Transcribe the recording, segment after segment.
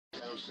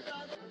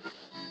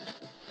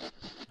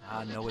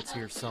I know it's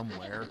here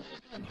somewhere.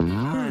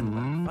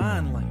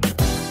 Finally.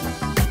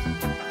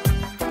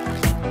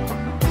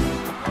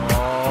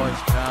 Oh,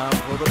 it's time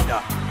for the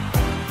doctor.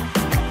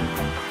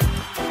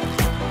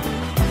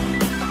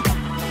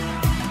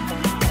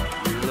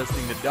 You're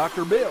listening to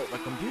Dr. Bill, the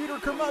computer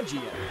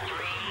curmudgeon.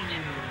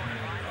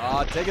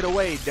 Take it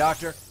away,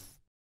 Doctor.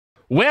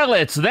 Well,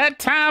 it's that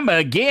time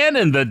again,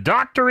 and the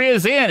doctor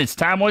is in. It's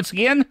time once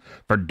again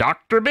for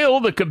Dr. Bill,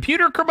 the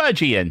computer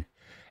curmudgeon.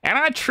 And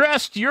I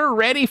trust you're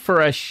ready for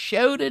a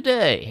show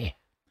today.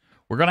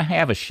 We're going to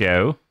have a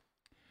show.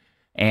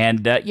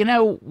 And,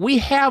 we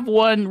have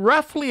one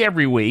roughly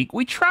every week.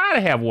 We try to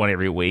have one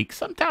every week.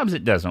 Sometimes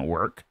it doesn't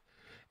work.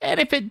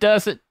 And if it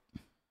doesn't,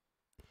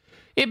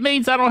 it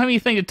means I don't have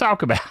anything to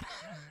talk about.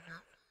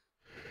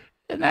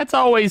 And that's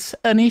always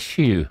an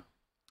issue.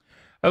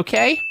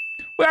 Okay?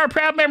 We are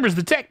proud members of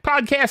the Tech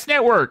Podcast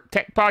Network,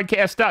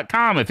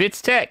 techpodcast.com. If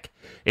it's tech,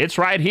 it's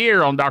right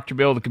here on Dr.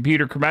 Bill, the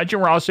Computer Curmudgeon.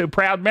 We're also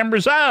proud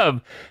members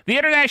of the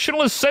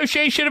International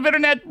Association of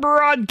Internet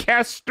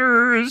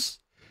Broadcasters.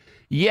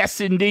 Yes,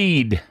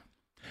 indeed.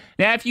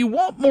 Now, if you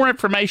want more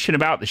information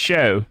about the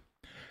show,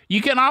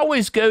 you can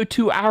always go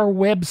to our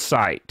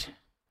website.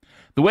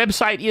 The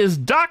website is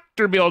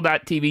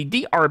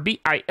drbill.tv,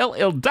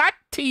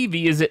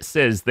 drbill.tv, as it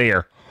says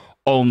there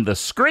on the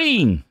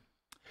screen.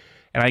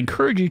 And I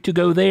encourage you to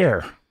go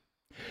there.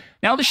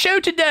 Now, the show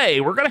today,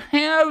 we're going to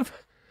have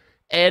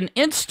an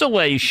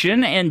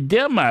installation and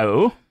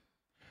demo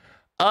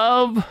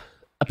of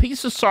a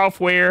piece of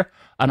software,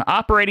 an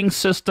operating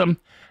system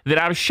that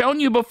I've shown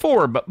you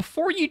before. But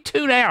before you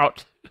tune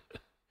out,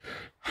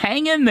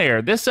 hang in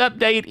there. This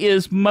update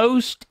is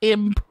most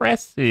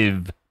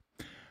impressive.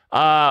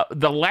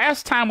 The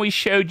last time we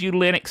showed you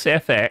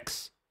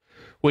LinuxFX,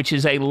 which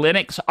is a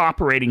Linux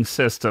operating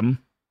system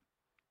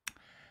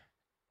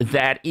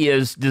that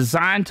is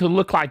designed to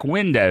look like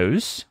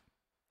Windows.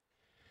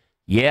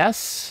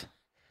 Yes,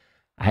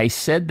 I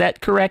said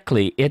that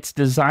correctly. It's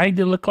designed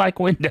to look like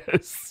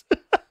Windows.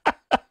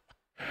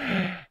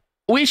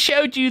 We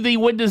showed you the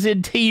Windows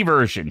NT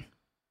version.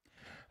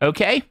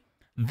 Okay?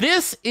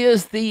 This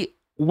is the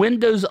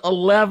Windows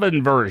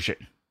 11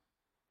 version.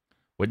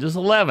 Windows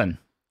 11.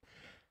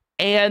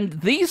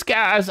 And these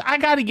guys, I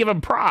got to give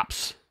them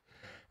props.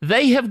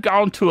 They have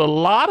gone to a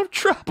lot of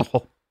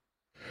trouble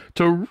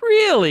to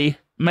really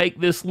make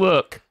this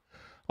look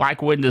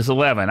like Windows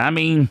 11. I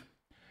mean,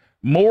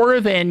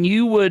 more than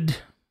you would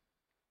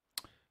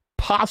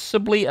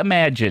possibly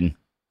imagine.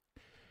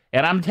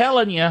 And I'm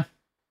telling you,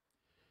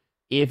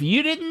 if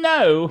you didn't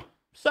know,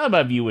 some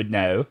of you would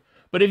know,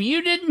 but if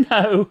you didn't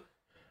know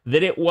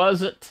that it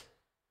wasn't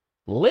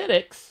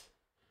Linux,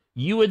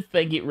 you would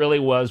think it really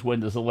was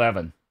Windows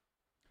 11.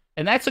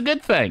 And that's a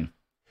good thing,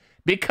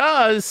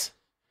 because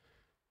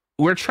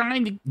we're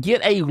trying to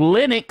get a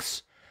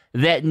Linux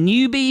that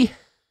newbie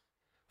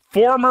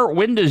former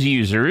Windows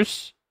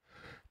users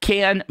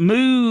can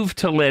move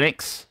to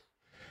Linux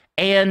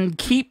and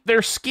keep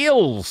their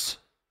skills,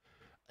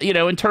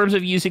 in terms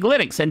of using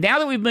Linux. And now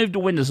that we've moved to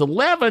Windows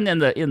 11 in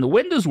the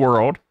Windows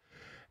world,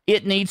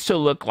 it needs to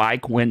look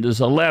like Windows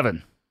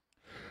 11.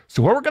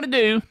 So what we're going to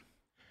do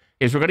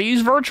is we're going to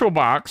use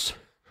VirtualBox.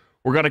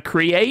 We're going to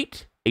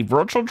create a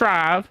virtual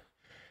drive,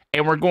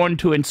 and we're going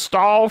to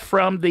install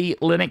from the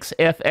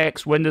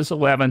LinuxFX Windows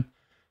 11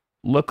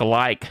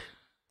 lookalike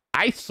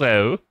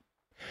ISO.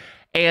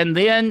 And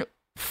then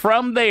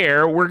from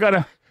there, we're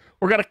gonna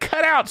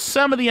cut out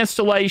some of the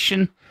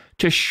installation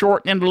to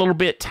shorten it a little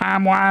bit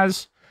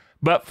time-wise.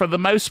 But for the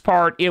most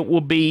part, it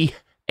will be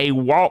a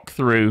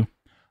walkthrough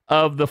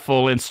of the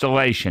full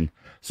installation.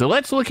 So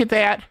let's look at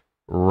that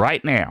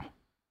right now.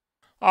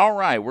 All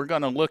right, we're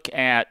going to look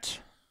at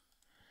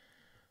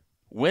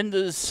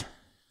Windows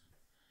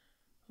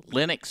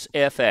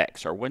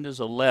LinuxFX, or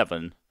Windows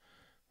 11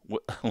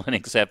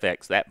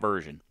 LinuxFX, that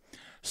version.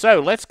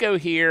 So let's go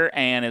here,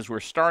 and as we're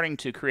starting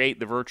to create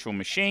the virtual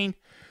machine,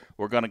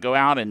 we're going to go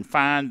out and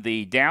find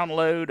the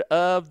download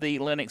of the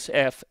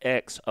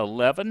LinuxFX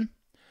 11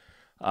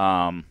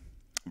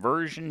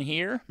 version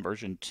here,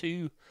 version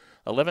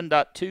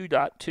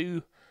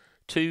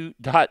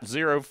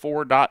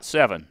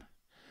 11.2.2.2.04.7.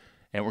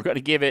 And we're going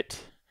to give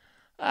it,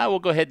 we'll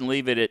go ahead and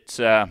leave it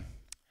at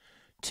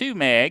 2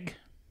 meg,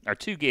 or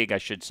 2 gig, I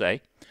should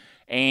say.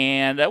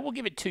 And we'll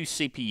give it 2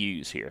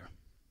 CPUs here.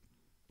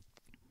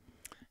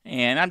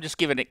 And I'm just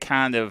giving it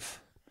kind of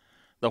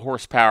the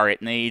horsepower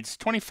it needs.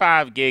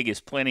 25 gig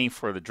is plenty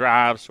for the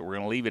drive, so we're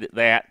going to leave it at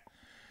that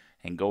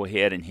and go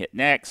ahead and hit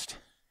next.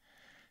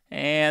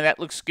 And that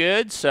looks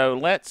good, so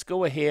let's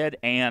go ahead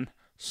and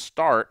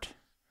start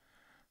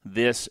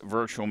this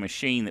virtual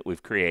machine that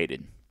we've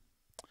created.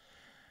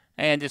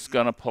 And just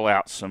going to pull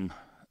out some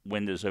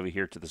windows over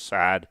here to the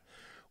side.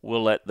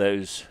 We'll let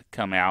those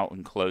come out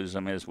and close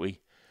them as we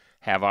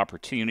have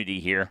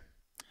opportunity here,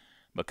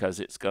 because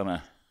it's going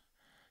to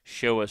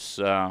show us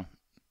little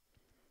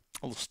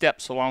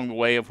steps along the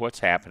way of what's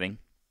happening.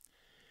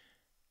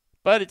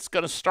 But it's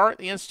going to start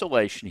the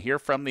installation here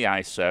from the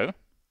ISO.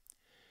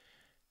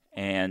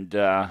 And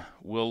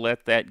we'll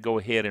let that go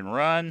ahead and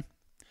run.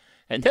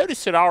 And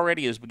notice it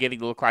already is beginning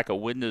to look like a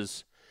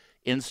Windows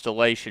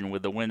installation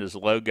with the Windows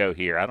logo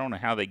here. I don't know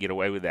how they get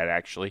away with that,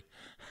 actually.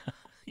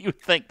 You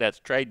would think that's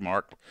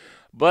trademarked.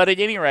 But at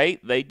any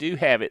rate, they do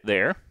have it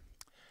there,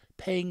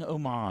 paying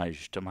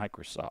homage to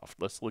Microsoft.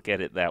 Let's look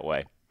at it that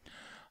way.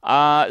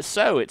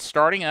 So it's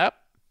starting up.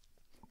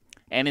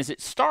 And as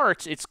it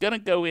starts, it's going to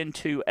go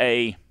into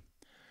a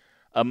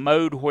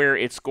mode where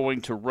it's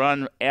going to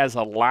run as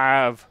a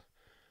live,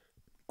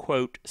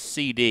 quote,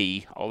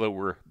 CD, although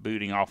we're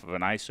booting off of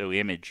an ISO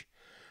image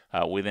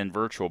within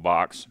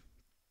VirtualBox.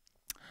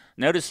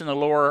 Notice in the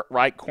lower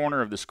right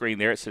corner of the screen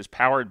there, it says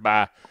powered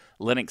by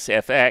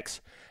LinuxFX.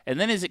 And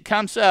then as it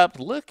comes up,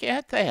 look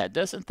at that.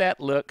 Doesn't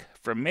that look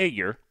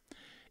familiar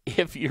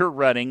if you're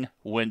running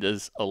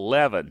Windows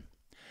 11?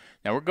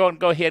 Now we're going to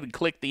go ahead and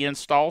click the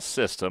Install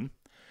System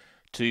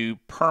to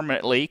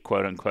permanently,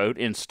 quote unquote,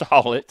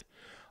 install it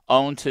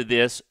onto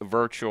this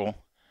virtual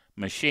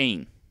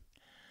machine.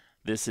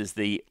 This is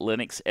the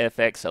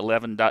LinuxFX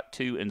 11.2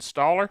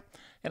 installer,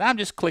 and I'm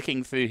just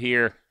clicking through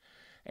here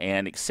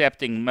and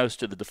accepting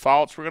most of the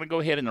defaults. We're going to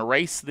go ahead and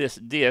erase this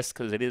disk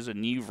because it is a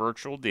new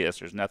virtual disk.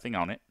 There's nothing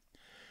on it.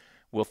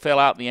 We'll fill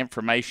out the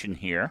information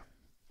here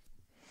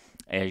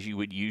as you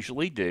would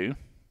usually do.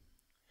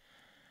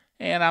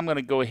 And I'm going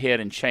to go ahead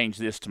and change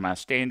this to my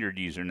standard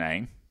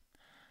username,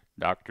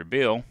 Dr.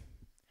 Bill.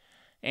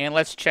 And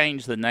let's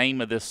change the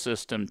name of this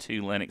system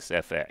to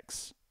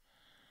LinuxFX.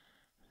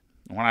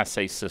 When I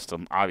say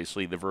system,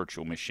 obviously the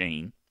virtual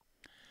machine.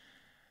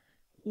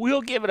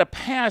 We'll give it a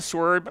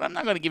password, but I'm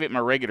not going to give it my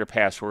regular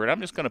password. I'm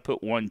just going to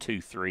put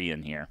 123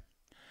 in here.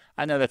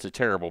 I know that's a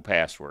terrible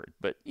password,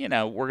 but you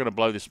know, we're going to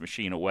blow this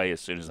machine away as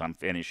soon as I'm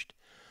finished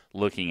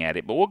looking at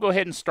it. But we'll go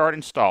ahead and start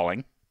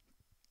installing.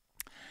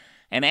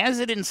 And as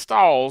it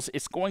installs,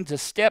 it's going to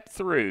step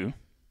through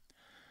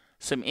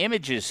some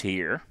images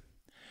here,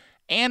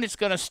 and it's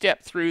going to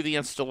step through the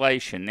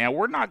installation. Now,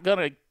 we're not going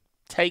to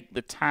take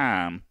the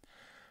time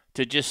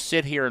to just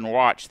sit here and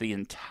watch the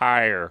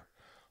entire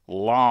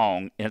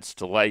long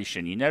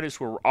installation. You notice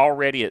we're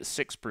already at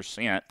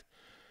 6%,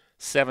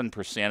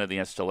 7% of the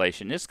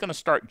installation. It's going to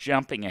start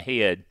jumping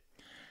ahead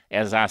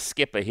as I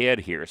skip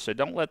ahead here, so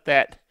don't let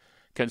that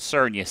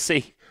concern you.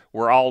 See,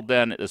 we're all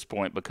done at this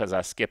point because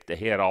I skipped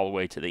ahead all the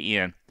way to the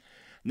end.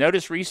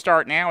 Notice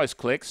Restart Now is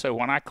clicked, so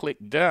when I click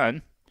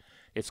Done,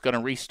 it's going to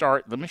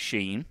restart the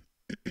machine,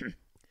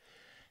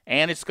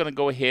 and it's going to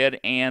go ahead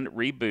and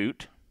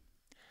reboot.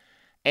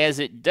 As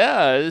it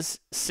does,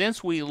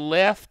 since we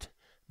left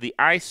the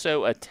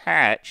ISO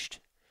attached,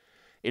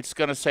 it's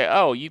going to say,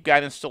 oh, you've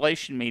got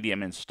installation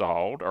medium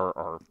installed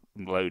or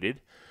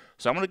loaded.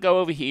 So I'm going to go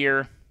over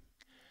here,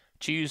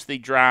 choose the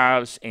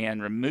drives,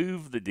 and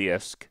remove the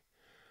disk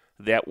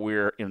that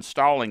we're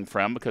installing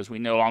from because we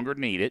no longer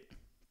need it.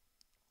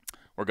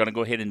 We're going to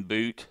go ahead and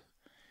boot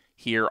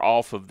here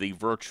off of the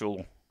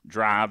virtual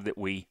drive that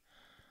we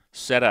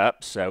set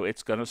up. So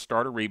it's going to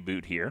start a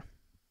reboot here.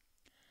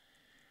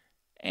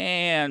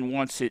 And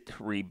once it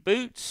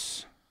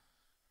reboots,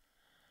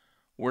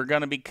 we're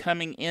going to be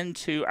coming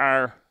into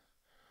our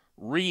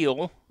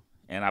real,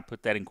 and I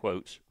put that in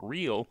quotes,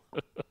 real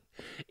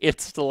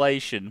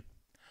installation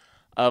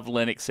of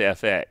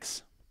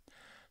LinuxFX.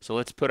 So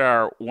let's put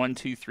our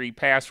 123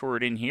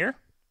 password in here.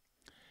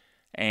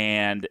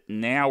 And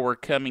now we're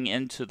coming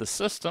into the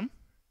system.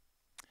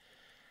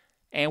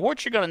 And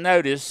what you're going to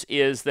notice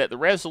is that the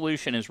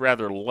resolution is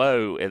rather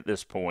low at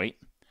this point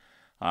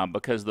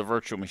because the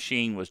virtual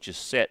machine was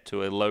just set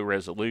to a low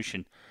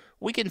resolution.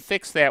 We can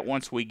fix that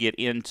once we get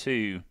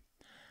into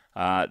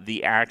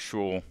the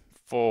actual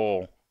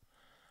full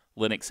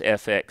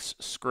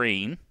LinuxFX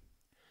screen,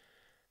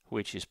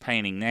 which is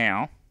painting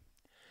now.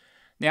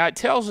 Now it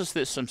tells us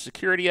that some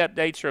security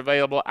updates are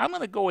available. I'm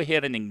going to go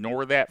ahead and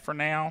ignore that for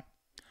now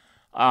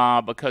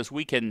because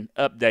we can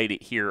update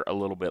it here a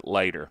little bit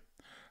later.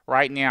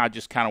 Right now I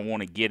just kind of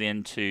want to get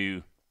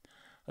into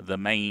the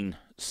main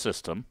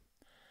system.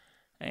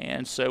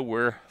 And so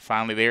we're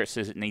finally there. It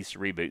says it needs to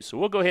reboot. So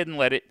we'll go ahead and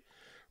let it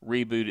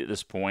reboot at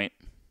this point.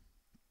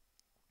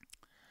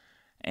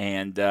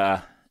 And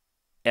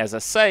as I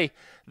say,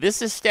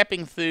 this is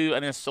stepping through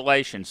an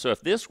installation. So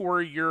if this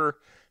were your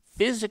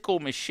physical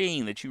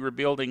machine that you were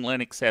building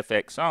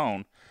LinuxFX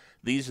on,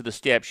 these are the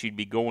steps you'd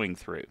be going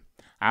through.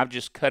 I've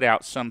just cut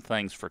out some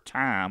things for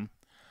time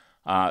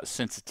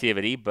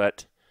sensitivity,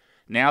 but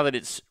now that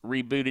it's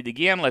rebooted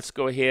again, let's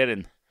go ahead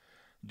and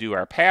do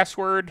our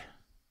password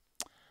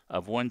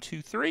of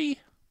 123.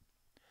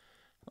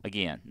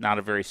 Again, not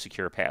a very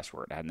secure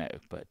password, I know,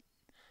 but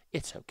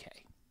it's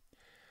okay.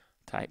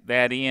 Type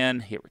that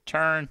in, hit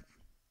return.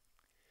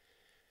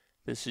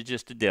 This is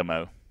just a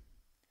demo.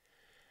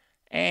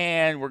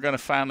 And we're going to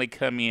finally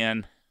come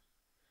in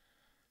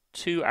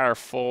to our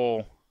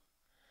full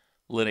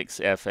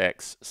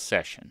LinuxFX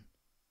session.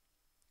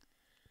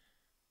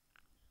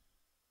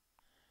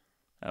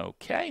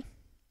 Okay.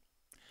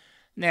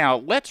 Now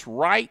let's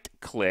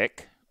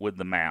right-click with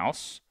the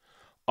mouse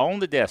on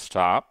the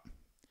desktop,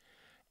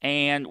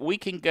 and we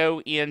can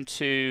go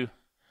into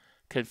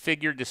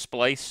configure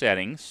display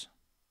settings,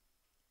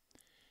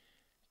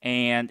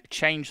 and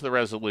change the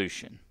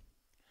resolution.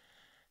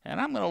 And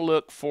I'm going to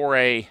look for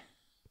a,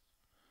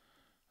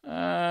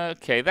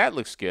 okay, that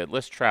looks good.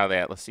 Let's try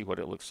that. Let's see what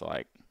it looks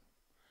like.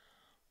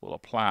 We'll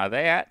apply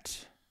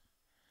that.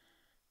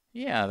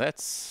 Yeah,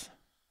 that's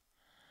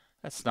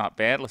not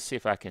bad. Let's see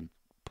if I can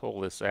pull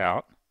this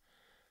out.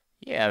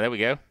 Yeah, there we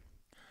go.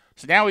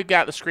 So now we've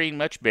got the screen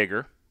much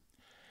bigger,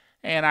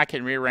 and I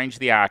can rearrange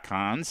the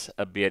icons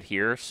a bit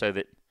here so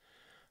that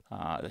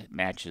it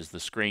matches the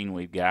screen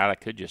we've got. I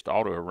could just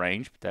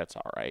auto-arrange, but that's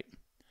all right.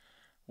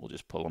 We'll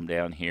just pull them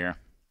down here.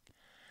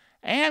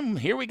 And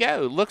here we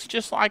go. Looks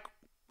just like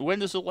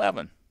Windows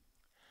 11.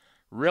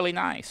 Really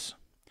nice.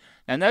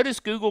 Now notice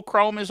Google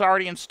Chrome is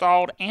already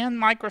installed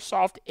and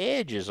Microsoft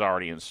Edge is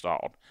already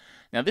installed.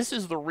 Now this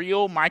is the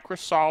real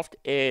Microsoft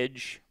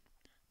Edge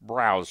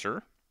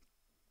browser.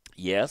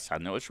 Yes, I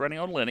know it's running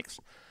on Linux,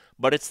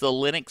 but it's the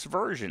Linux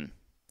version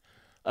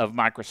of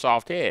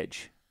Microsoft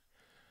Edge.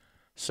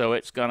 So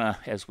it's going to,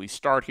 as we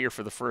start here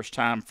for the first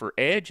time for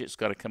Edge, it's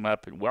going to come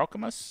up and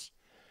welcome us.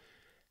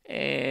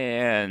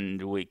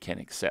 And we can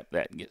accept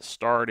that and get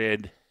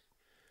started.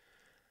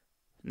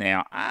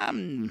 Now,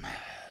 I'm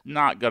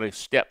not going to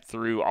step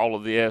through all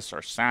of this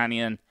or sign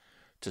in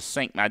to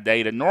sync my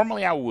data.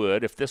 Normally I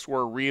would. If this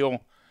were a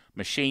real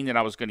machine that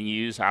I was going to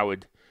use, I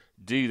would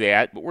do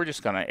that. But we're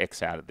just going to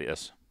X out of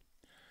this.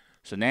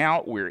 So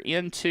now we're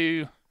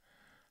into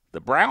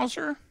the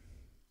browser.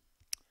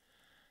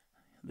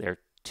 They're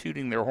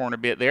tooting their horn a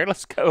bit there.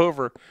 Let's go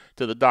over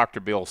to the Dr.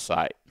 Bill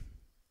site.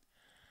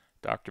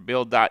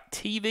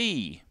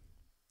 drbill.tv.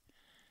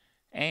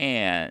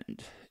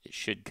 And it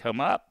should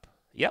come up.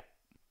 Yep.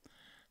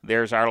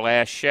 There's our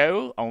last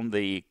show on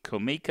the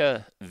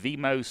Comica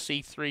Vimo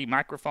C3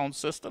 microphone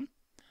system.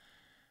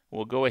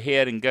 We'll go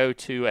ahead and go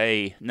to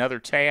another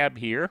tab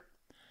here.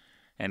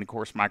 And of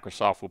course,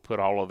 Microsoft will put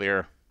all of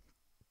their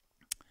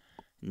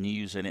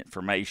news and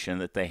information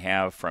that they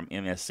have from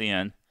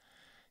MSN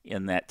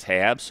in that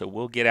tab. So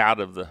we'll get out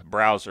of the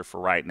browser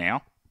for right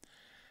now.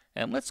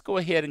 And let's go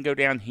ahead and go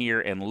down here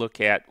and look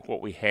at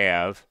what we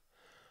have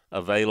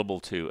available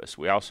to us.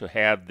 We also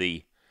have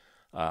the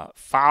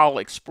File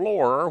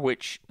Explorer,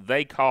 which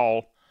they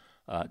call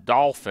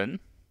Dolphin.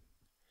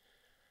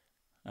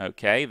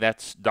 Okay,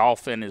 that's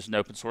Dolphin is an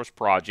open source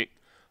project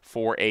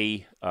for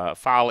a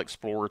File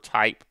Explorer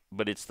type,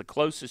 but it's the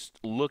closest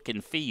look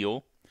and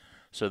feel.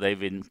 So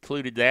they've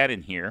included that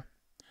in here.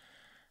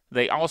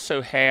 They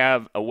also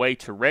have a way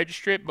to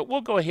register it, but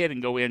we'll go ahead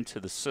and go into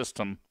the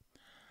system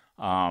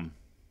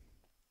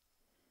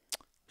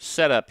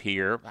setup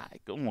here. I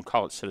don't want to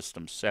call it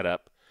system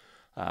setup.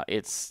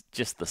 It's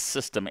just the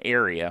system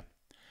area.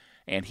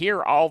 And here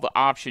are all the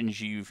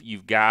options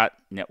you've got: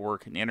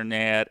 network and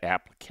internet,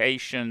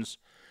 applications.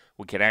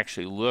 We can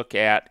actually look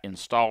at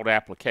installed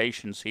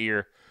applications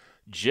here,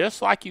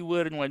 just like you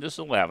would in Windows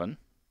 11.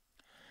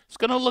 It's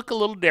going to look a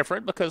little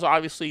different because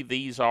obviously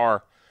these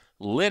are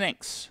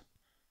Linux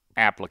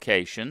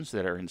applications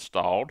that are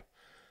installed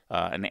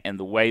and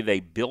the way they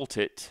built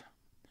it.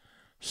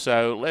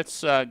 So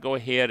let's go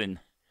ahead and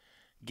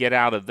get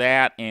out of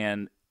that,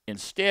 and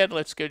instead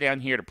let's go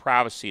down here to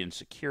privacy and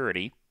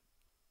security.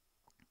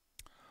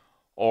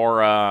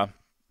 Or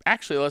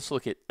actually let's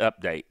look at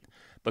update,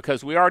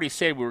 because we already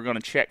said we were going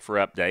to check for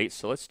updates.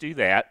 So let's do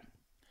that.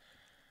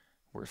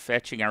 We're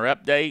fetching our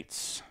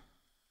updates.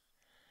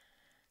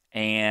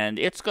 And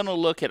it's going to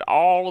look at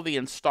all of the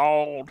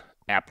installed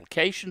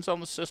applications on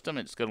the system.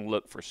 It's going to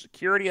look for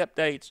security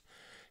updates.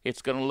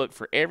 It's going to look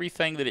for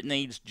everything that it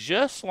needs,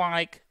 just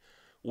like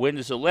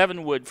Windows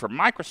 11 would for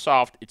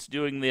Microsoft. It's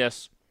doing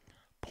this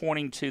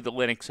pointing to the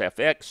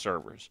LinuxFX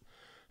servers.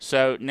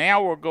 So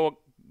now we're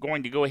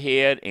going to go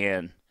ahead,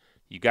 and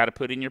you got to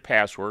put in your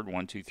password,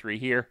 123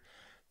 here,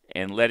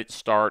 and let it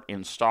start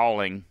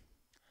installing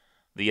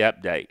the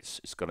updates.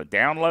 It's going to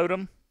download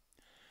them.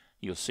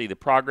 You'll see the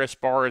progress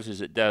bars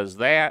as it does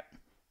that.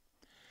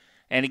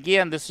 And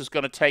again, this is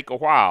going to take a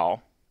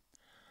while.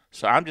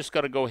 So I'm just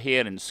going to go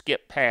ahead and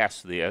skip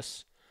past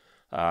this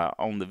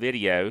on the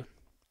video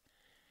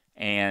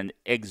and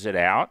exit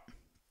out.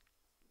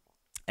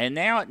 And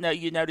now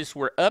you notice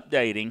we're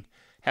updating.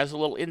 Has a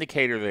little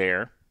indicator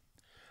there.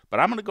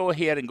 But I'm going to go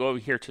ahead and go over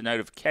here to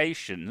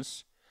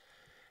notifications.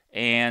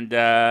 And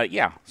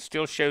yeah,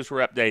 still shows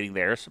we're updating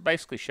there. So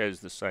basically shows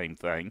the same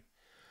thing.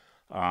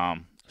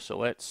 So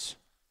let's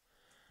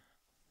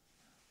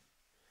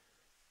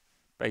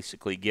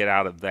basically get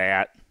out of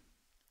that.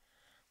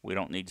 We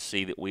don't need to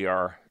see that we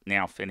are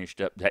now finished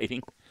updating.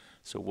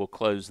 So we'll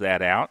close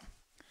that out.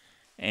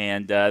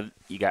 And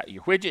you got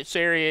your widgets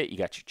area, you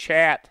got your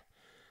chat,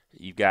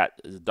 you've got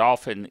the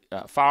Dolphin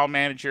file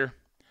manager.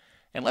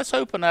 And let's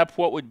open up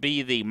what would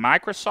be the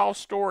Microsoft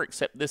store,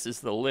 except this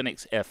is the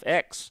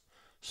LinuxFX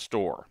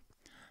store.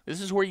 This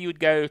is where you would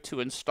go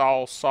to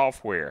install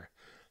software,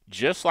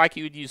 just like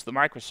you would use the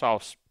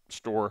Microsoft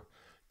store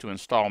to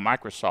install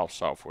Microsoft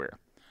software.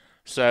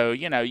 So,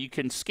 you know, you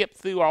can skip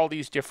through all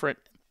these different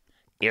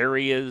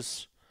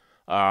areas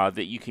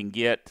that you can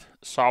get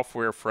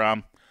software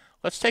from.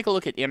 Let's take a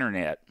look at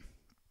Internet.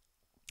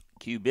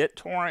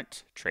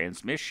 BitTorrent,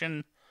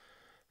 transmission.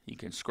 You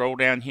can scroll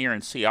down here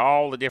and see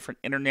all the different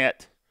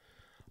internet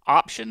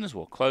options.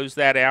 We'll close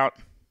that out.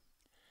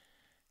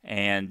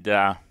 And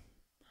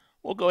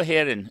we'll go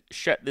ahead and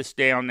shut this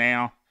down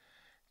now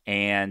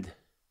and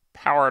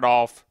power it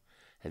off.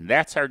 And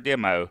that's our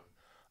demo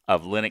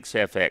of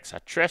LinuxFX. I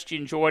trust you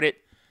enjoyed it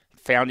and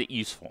found it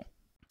useful.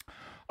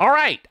 All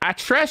right, I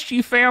trust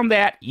you found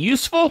that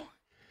useful,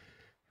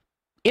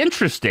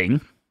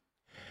 interesting,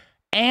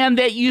 and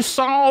that you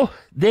saw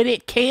that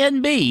it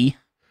can be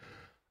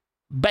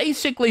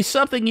basically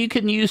something you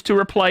can use to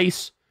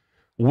replace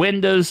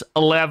Windows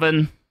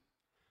 11,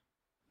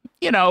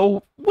 you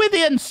know,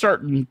 within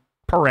certain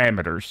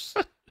parameters.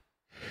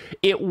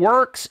 It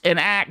works and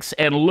acts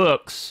and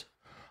looks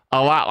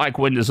a lot like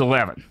Windows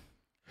 11.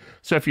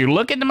 So if you're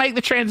looking to make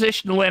the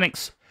transition to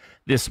Linux,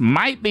 this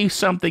might be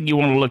something you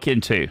want to look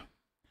into.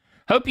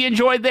 Hope you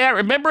enjoyed that.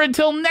 Remember,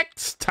 until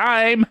next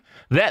time,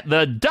 that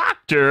the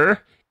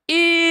doctor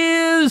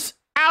is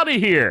out of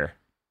here.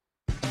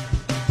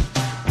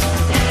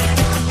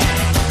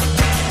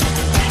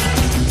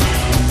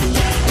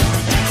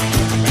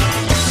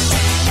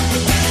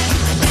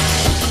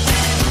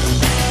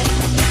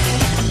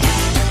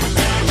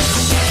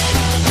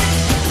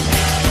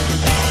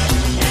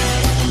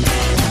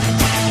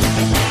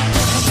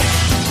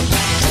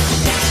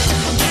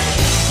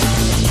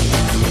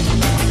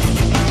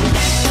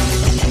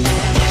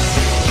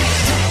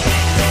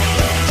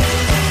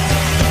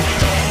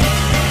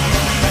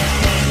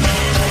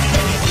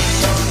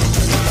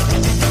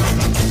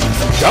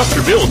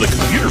 Dr. Bill, the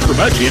Computer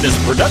Curmudgeon, is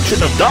a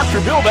production of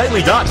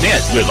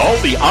DrBillDaily.net with all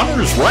the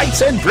honors,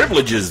 rights, and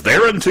privileges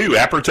thereunto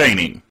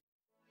appertaining.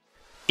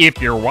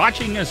 If you're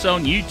watching us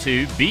on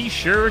YouTube, be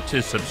sure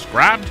to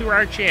subscribe to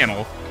our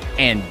channel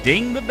and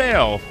ding the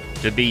bell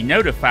to be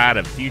notified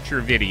of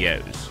future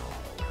videos.